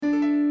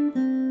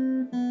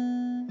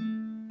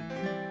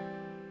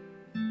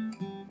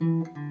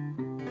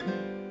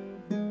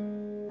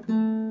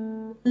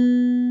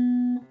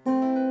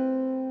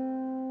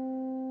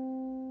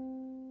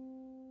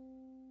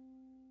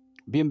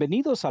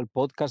Bienvenidos al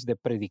podcast de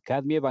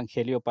Predicad mi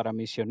evangelio para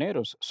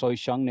misioneros. Soy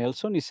Sean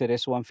Nelson y seré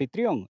su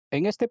anfitrión.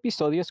 En este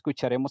episodio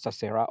escucharemos a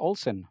Sarah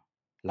Olsen,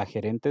 la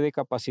gerente de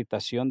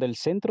capacitación del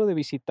Centro de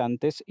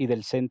Visitantes y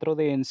del Centro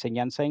de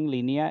Enseñanza en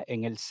Línea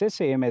en el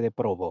CCM de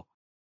Provo.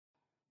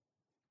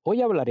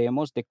 Hoy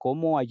hablaremos de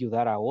cómo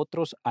ayudar a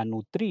otros a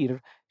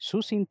nutrir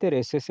sus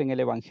intereses en el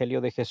evangelio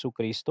de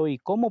Jesucristo y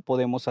cómo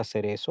podemos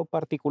hacer eso,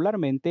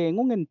 particularmente en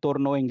un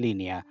entorno en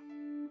línea.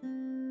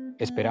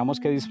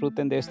 Esperamos que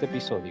disfruten de este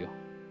episodio.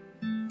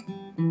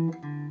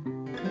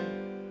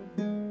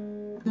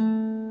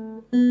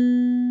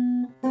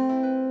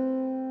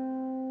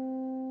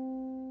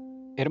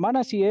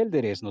 Hermanas y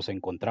élderes, nos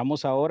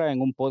encontramos ahora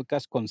en un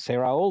podcast con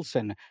Sarah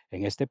Olsen.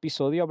 En este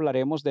episodio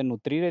hablaremos de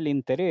nutrir el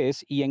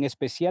interés y en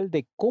especial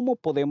de cómo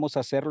podemos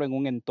hacerlo en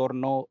un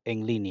entorno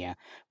en línea.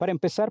 Para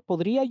empezar,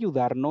 ¿podría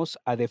ayudarnos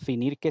a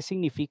definir qué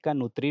significa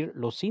nutrir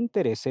los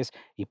intereses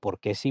y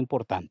por qué es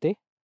importante?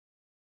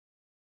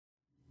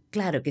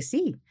 Claro que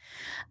sí.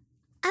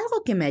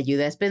 Algo que me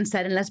ayuda es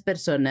pensar en las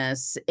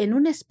personas en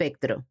un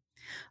espectro,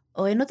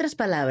 o en otras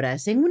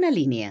palabras, en una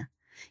línea.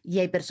 Y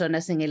hay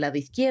personas en el lado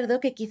izquierdo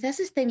que quizás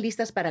estén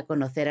listas para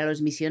conocer a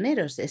los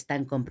misioneros,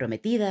 están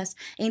comprometidas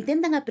e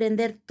intentan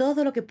aprender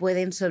todo lo que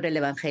pueden sobre el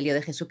evangelio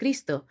de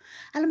Jesucristo.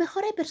 A lo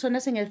mejor hay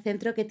personas en el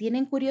centro que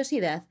tienen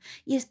curiosidad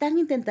y están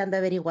intentando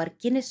averiguar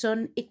quiénes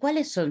son y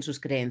cuáles son sus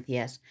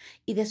creencias.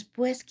 Y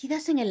después,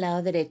 quizás en el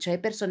lado derecho hay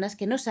personas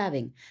que no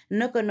saben,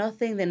 no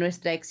conocen de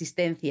nuestra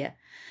existencia.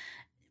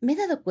 Me he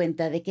dado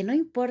cuenta de que no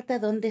importa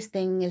dónde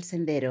estén en el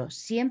sendero,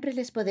 siempre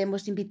les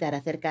podemos invitar a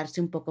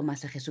acercarse un poco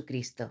más a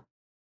Jesucristo.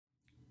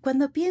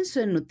 Cuando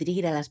pienso en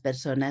nutrir a las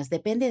personas,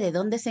 depende de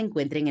dónde se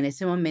encuentren en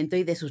ese momento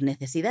y de sus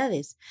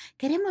necesidades.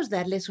 Queremos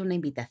darles una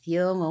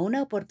invitación o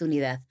una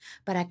oportunidad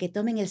para que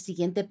tomen el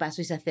siguiente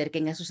paso y se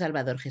acerquen a su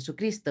Salvador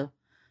Jesucristo.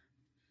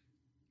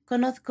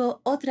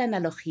 Conozco otra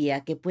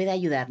analogía que puede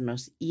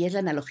ayudarnos y es la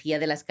analogía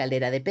de la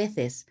escalera de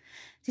peces.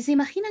 Si se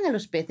imaginan a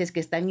los peces que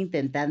están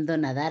intentando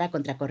nadar a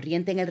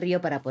contracorriente en el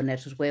río para poner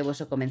sus huevos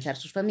o comenzar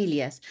sus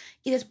familias,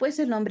 y después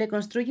el hombre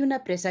construye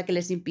una presa que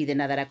les impide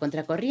nadar a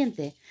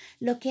contracorriente,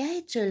 lo que ha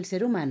hecho el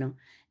ser humano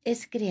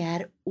es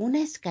crear una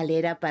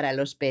escalera para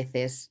los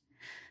peces.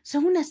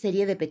 Son una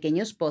serie de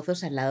pequeños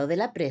pozos al lado de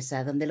la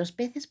presa donde los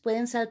peces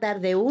pueden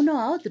saltar de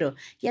uno a otro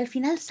y al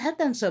final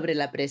saltan sobre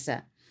la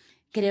presa.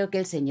 Creo que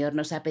el Señor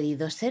nos ha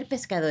pedido ser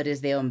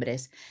pescadores de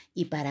hombres,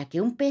 y para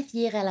que un pez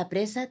llegue a la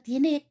presa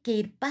tiene que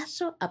ir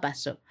paso a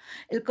paso.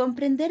 El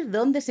comprender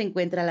dónde se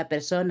encuentra la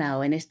persona,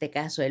 o en este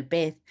caso el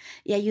pez,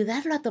 y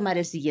ayudarlo a tomar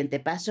el siguiente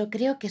paso,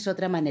 creo que es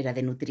otra manera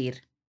de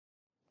nutrir.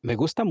 Me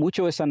gusta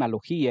mucho esa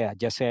analogía,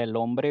 ya sea el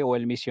hombre o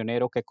el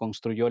misionero que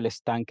construyó el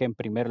estanque en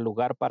primer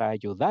lugar para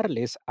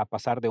ayudarles a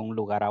pasar de un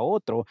lugar a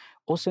otro,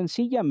 o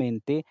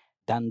sencillamente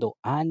dando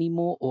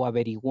ánimo o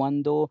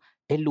averiguando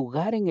el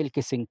lugar en el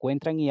que se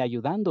encuentran y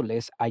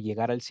ayudándoles a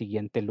llegar al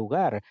siguiente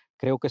lugar.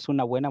 Creo que es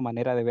una buena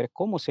manera de ver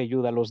cómo se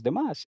ayuda a los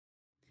demás.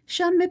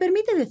 Sean, ¿me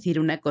permite decir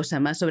una cosa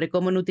más sobre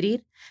cómo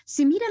nutrir?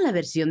 Si mira la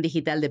versión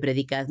digital de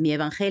Predicad mi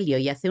evangelio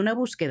y hace una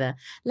búsqueda,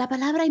 la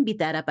palabra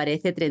invitar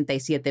aparece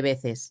 37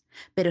 veces.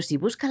 Pero si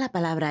busca la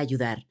palabra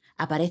ayudar,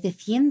 aparece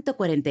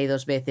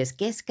 142 veces,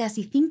 que es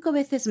casi 5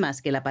 veces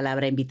más que la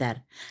palabra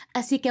invitar.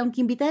 Así que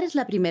aunque invitar es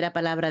la primera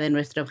palabra de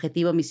nuestro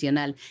objetivo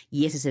misional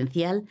y es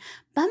esencial,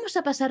 vamos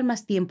a pasar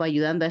más tiempo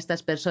ayudando a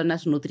estas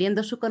personas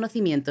nutriendo su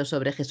conocimiento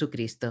sobre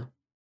Jesucristo.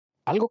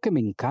 Algo que me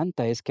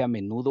encanta es que a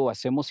menudo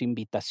hacemos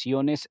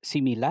invitaciones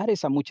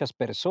similares a muchas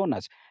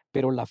personas,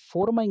 pero la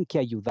forma en que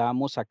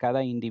ayudamos a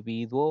cada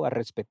individuo a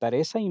respetar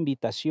esa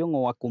invitación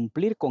o a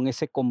cumplir con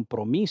ese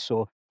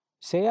compromiso,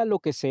 sea lo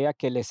que sea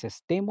que les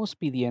estemos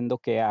pidiendo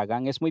que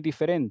hagan, es muy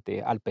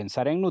diferente. Al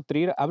pensar en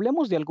nutrir,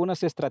 hablemos de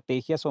algunas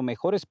estrategias o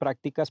mejores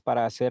prácticas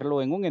para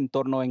hacerlo en un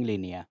entorno en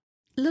línea.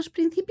 Los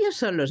principios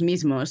son los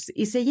mismos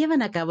y se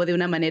llevan a cabo de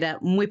una manera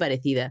muy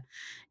parecida.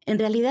 En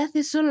realidad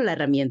es solo la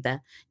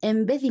herramienta.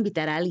 En vez de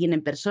invitar a alguien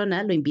en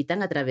persona, lo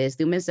invitan a través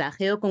de un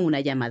mensaje o con una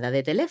llamada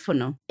de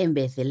teléfono. En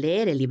vez de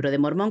leer el libro de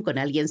Mormón con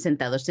alguien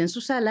sentados en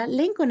su sala,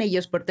 leen con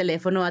ellos por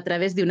teléfono a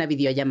través de una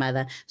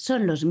videollamada.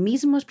 Son los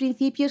mismos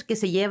principios que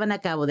se llevan a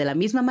cabo de la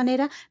misma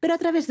manera, pero a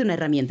través de una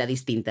herramienta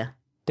distinta.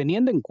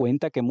 Teniendo en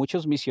cuenta que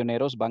muchos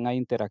misioneros van a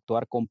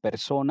interactuar con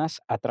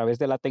personas a través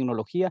de la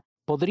tecnología,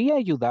 ¿podría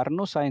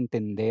ayudarnos a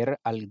entender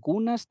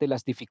algunas de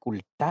las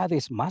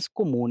dificultades más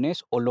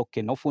comunes o lo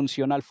que no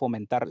funciona al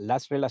fomentar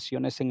las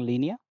relaciones en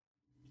línea?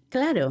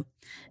 Claro,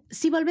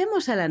 si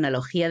volvemos a la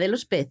analogía de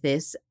los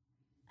peces,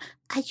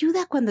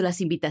 ayuda cuando las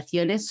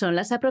invitaciones son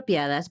las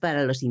apropiadas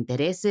para los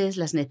intereses,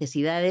 las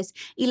necesidades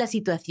y la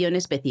situación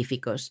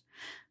específicos.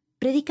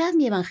 Predicad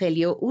mi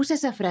evangelio usa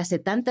esa frase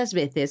tantas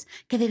veces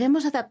que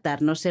debemos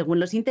adaptarnos según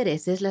los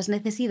intereses, las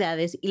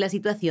necesidades y la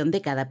situación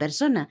de cada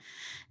persona.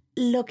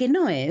 Lo que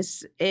no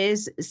es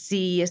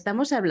si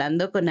estamos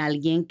hablando con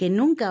alguien que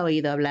nunca ha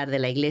oído hablar de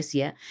la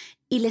iglesia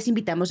y les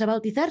invitamos a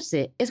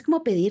bautizarse. Es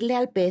como pedirle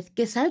al pez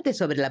que salte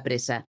sobre la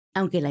presa.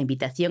 Aunque la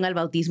invitación al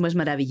bautismo es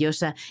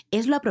maravillosa,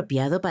 ¿es lo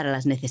apropiado para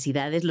las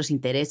necesidades, los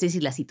intereses y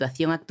la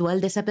situación actual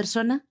de esa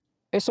persona?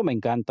 Eso me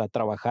encanta,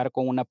 trabajar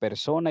con una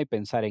persona y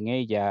pensar en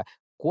ella.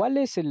 ¿Cuál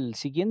es el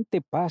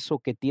siguiente paso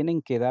que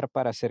tienen que dar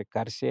para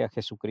acercarse a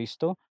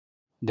Jesucristo?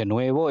 De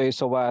nuevo,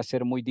 eso va a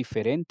ser muy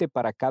diferente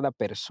para cada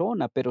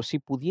persona, pero si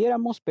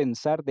pudiéramos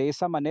pensar de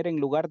esa manera en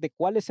lugar de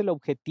cuál es el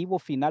objetivo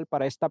final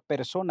para esta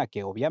persona,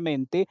 que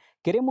obviamente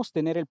queremos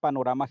tener el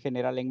panorama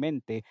general en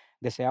mente,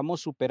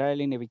 deseamos superar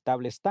el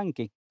inevitable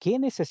estanque, ¿qué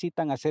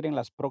necesitan hacer en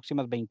las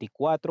próximas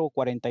 24 o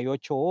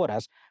 48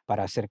 horas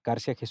para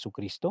acercarse a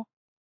Jesucristo?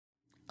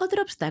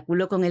 Otro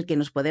obstáculo con el que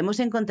nos podemos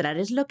encontrar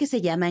es lo que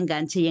se llama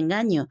enganche y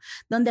engaño,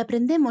 donde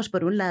aprendemos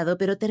por un lado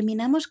pero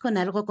terminamos con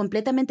algo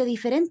completamente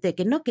diferente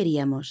que no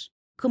queríamos.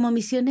 Como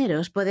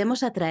misioneros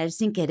podemos atraer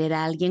sin querer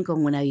a alguien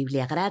con una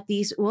Biblia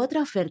gratis u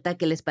otra oferta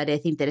que les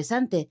parece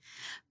interesante,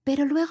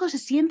 pero luego se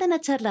sientan a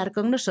charlar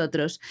con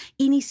nosotros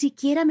y ni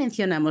siquiera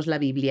mencionamos la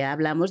Biblia,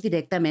 hablamos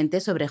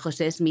directamente sobre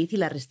José Smith y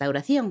la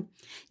restauración.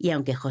 Y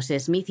aunque José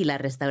Smith y la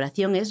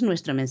restauración es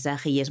nuestro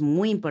mensaje y es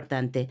muy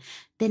importante,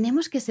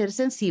 tenemos que ser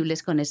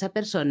sensibles con esa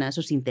persona,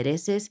 sus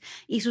intereses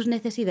y sus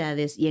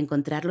necesidades y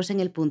encontrarlos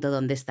en el punto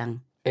donde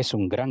están. Es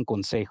un gran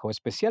consejo,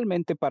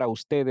 especialmente para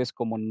ustedes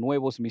como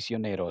nuevos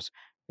misioneros.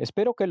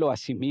 Espero que lo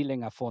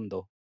asimilen a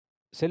fondo.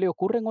 ¿Se le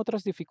ocurren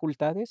otras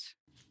dificultades?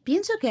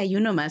 Pienso que hay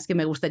uno más que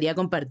me gustaría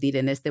compartir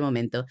en este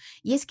momento,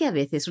 y es que a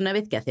veces, una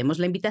vez que hacemos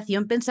la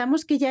invitación,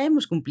 pensamos que ya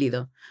hemos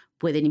cumplido.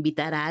 Pueden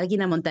invitar a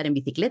alguien a montar en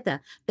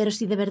bicicleta, pero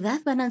si de verdad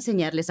van a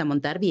enseñarles a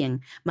montar bien,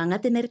 van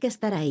a tener que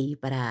estar ahí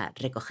para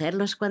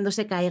recogerlos cuando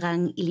se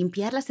caigan y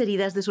limpiar las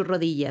heridas de sus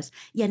rodillas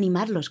y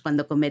animarlos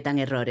cuando cometan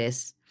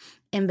errores.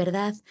 En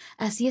verdad,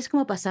 así es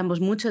como pasamos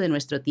mucho de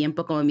nuestro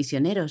tiempo como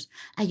misioneros,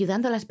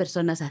 ayudando a las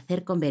personas a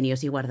hacer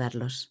convenios y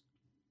guardarlos.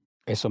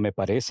 Eso me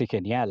parece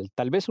genial.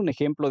 Tal vez un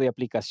ejemplo de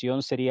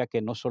aplicación sería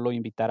que no solo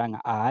invitaran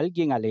a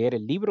alguien a leer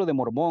el libro de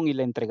Mormón y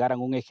le entregaran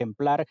un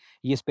ejemplar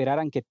y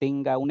esperaran que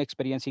tenga una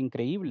experiencia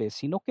increíble,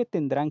 sino que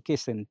tendrán que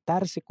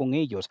sentarse con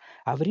ellos,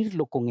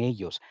 abrirlo con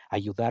ellos,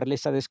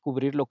 ayudarles a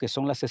descubrir lo que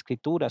son las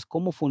escrituras,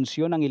 cómo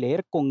funcionan y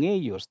leer con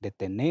ellos,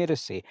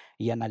 detenerse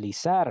y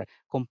analizar,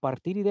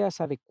 compartir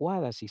ideas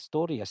adecuadas,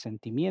 historias,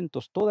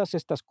 sentimientos, todas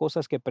estas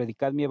cosas que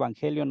Predicad mi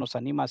Evangelio nos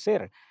anima a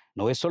hacer.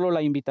 No es solo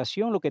la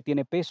invitación lo que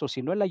tiene peso,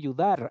 sino el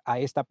ayudar a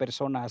esta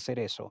persona a hacer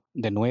eso.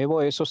 De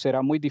nuevo, eso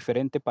será muy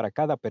diferente para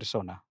cada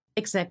persona.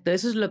 Exacto,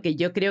 eso es lo que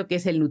yo creo que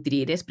es el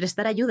nutrir, es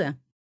prestar ayuda.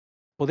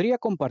 ¿Podría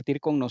compartir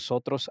con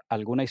nosotros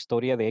alguna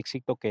historia de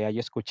éxito que haya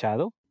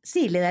escuchado?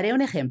 Sí, le daré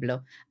un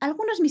ejemplo.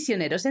 Algunos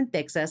misioneros en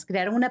Texas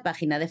crearon una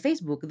página de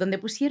Facebook donde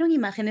pusieron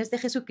imágenes de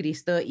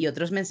Jesucristo y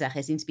otros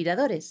mensajes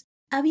inspiradores.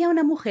 Había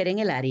una mujer en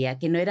el área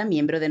que no era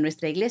miembro de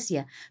nuestra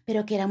iglesia,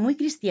 pero que era muy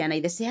cristiana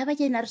y deseaba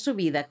llenar su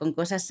vida con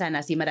cosas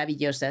sanas y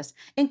maravillosas.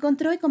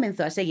 Encontró y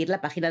comenzó a seguir la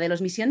página de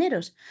los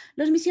misioneros.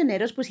 Los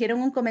misioneros pusieron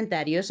un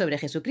comentario sobre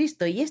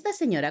Jesucristo y esta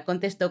señora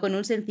contestó con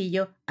un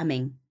sencillo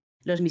amén.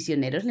 Los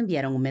misioneros le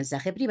enviaron un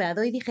mensaje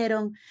privado y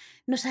dijeron: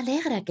 nos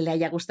alegra que le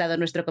haya gustado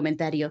nuestro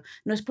comentario.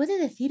 ¿Nos puede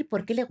decir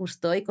por qué le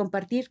gustó y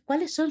compartir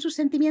cuáles son sus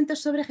sentimientos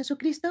sobre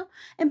Jesucristo?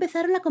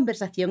 Empezaron la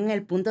conversación en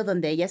el punto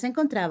donde ella se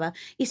encontraba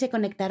y se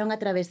conectaron a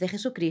través de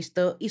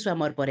Jesucristo y su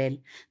amor por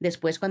él.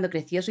 Después, cuando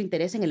creció su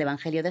interés en el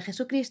evangelio de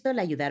Jesucristo,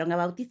 le ayudaron a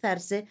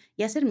bautizarse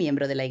y a ser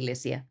miembro de la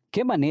iglesia.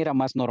 ¿Qué manera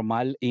más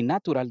normal y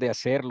natural de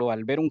hacerlo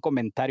al ver un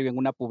comentario en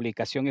una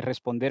publicación y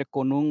responder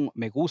con un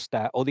me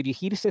gusta o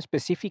dirigirse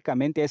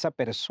específicamente a esa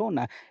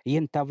persona y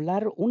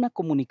entablar una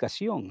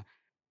comunicación?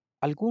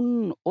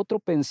 ¿Algún otro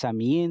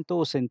pensamiento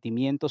o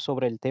sentimiento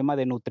sobre el tema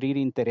de nutrir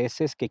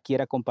intereses que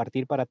quiera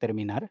compartir para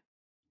terminar?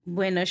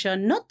 Bueno,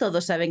 Sean, no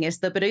todos saben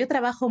esto, pero yo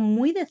trabajo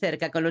muy de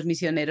cerca con los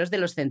misioneros de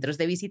los centros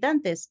de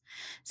visitantes.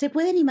 Se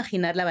pueden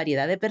imaginar la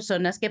variedad de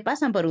personas que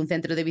pasan por un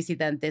centro de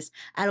visitantes.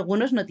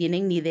 Algunos no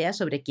tienen ni idea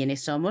sobre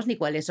quiénes somos ni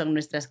cuáles son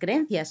nuestras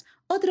creencias.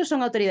 Otros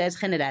son autoridades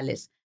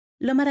generales.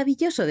 Lo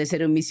maravilloso de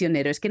ser un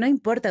misionero es que no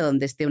importa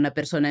dónde esté una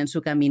persona en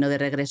su camino de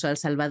regreso al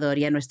Salvador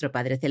y a nuestro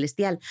Padre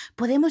Celestial,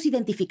 podemos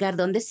identificar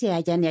dónde se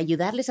hallan y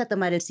ayudarles a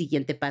tomar el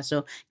siguiente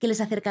paso que les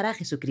acercará a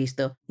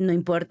Jesucristo. No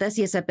importa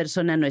si esa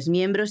persona no es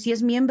miembro, si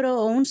es miembro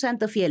o un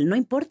santo fiel, no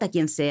importa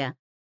quién sea.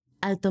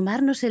 Al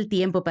tomarnos el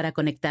tiempo para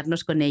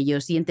conectarnos con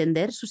ellos y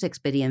entender sus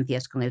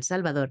experiencias con el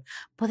Salvador,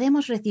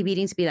 podemos recibir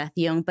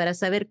inspiración para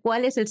saber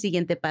cuál es el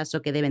siguiente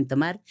paso que deben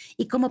tomar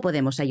y cómo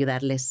podemos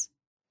ayudarles.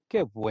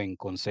 Qué buen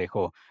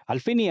consejo.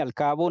 Al fin y al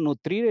cabo,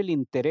 nutrir el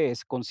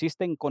interés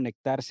consiste en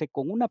conectarse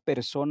con una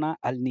persona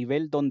al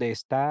nivel donde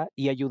está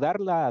y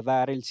ayudarla a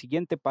dar el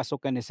siguiente paso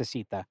que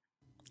necesita.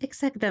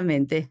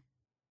 Exactamente.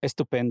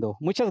 Estupendo.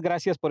 Muchas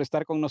gracias por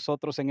estar con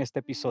nosotros en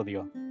este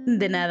episodio.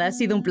 De nada, ha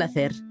sido un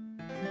placer.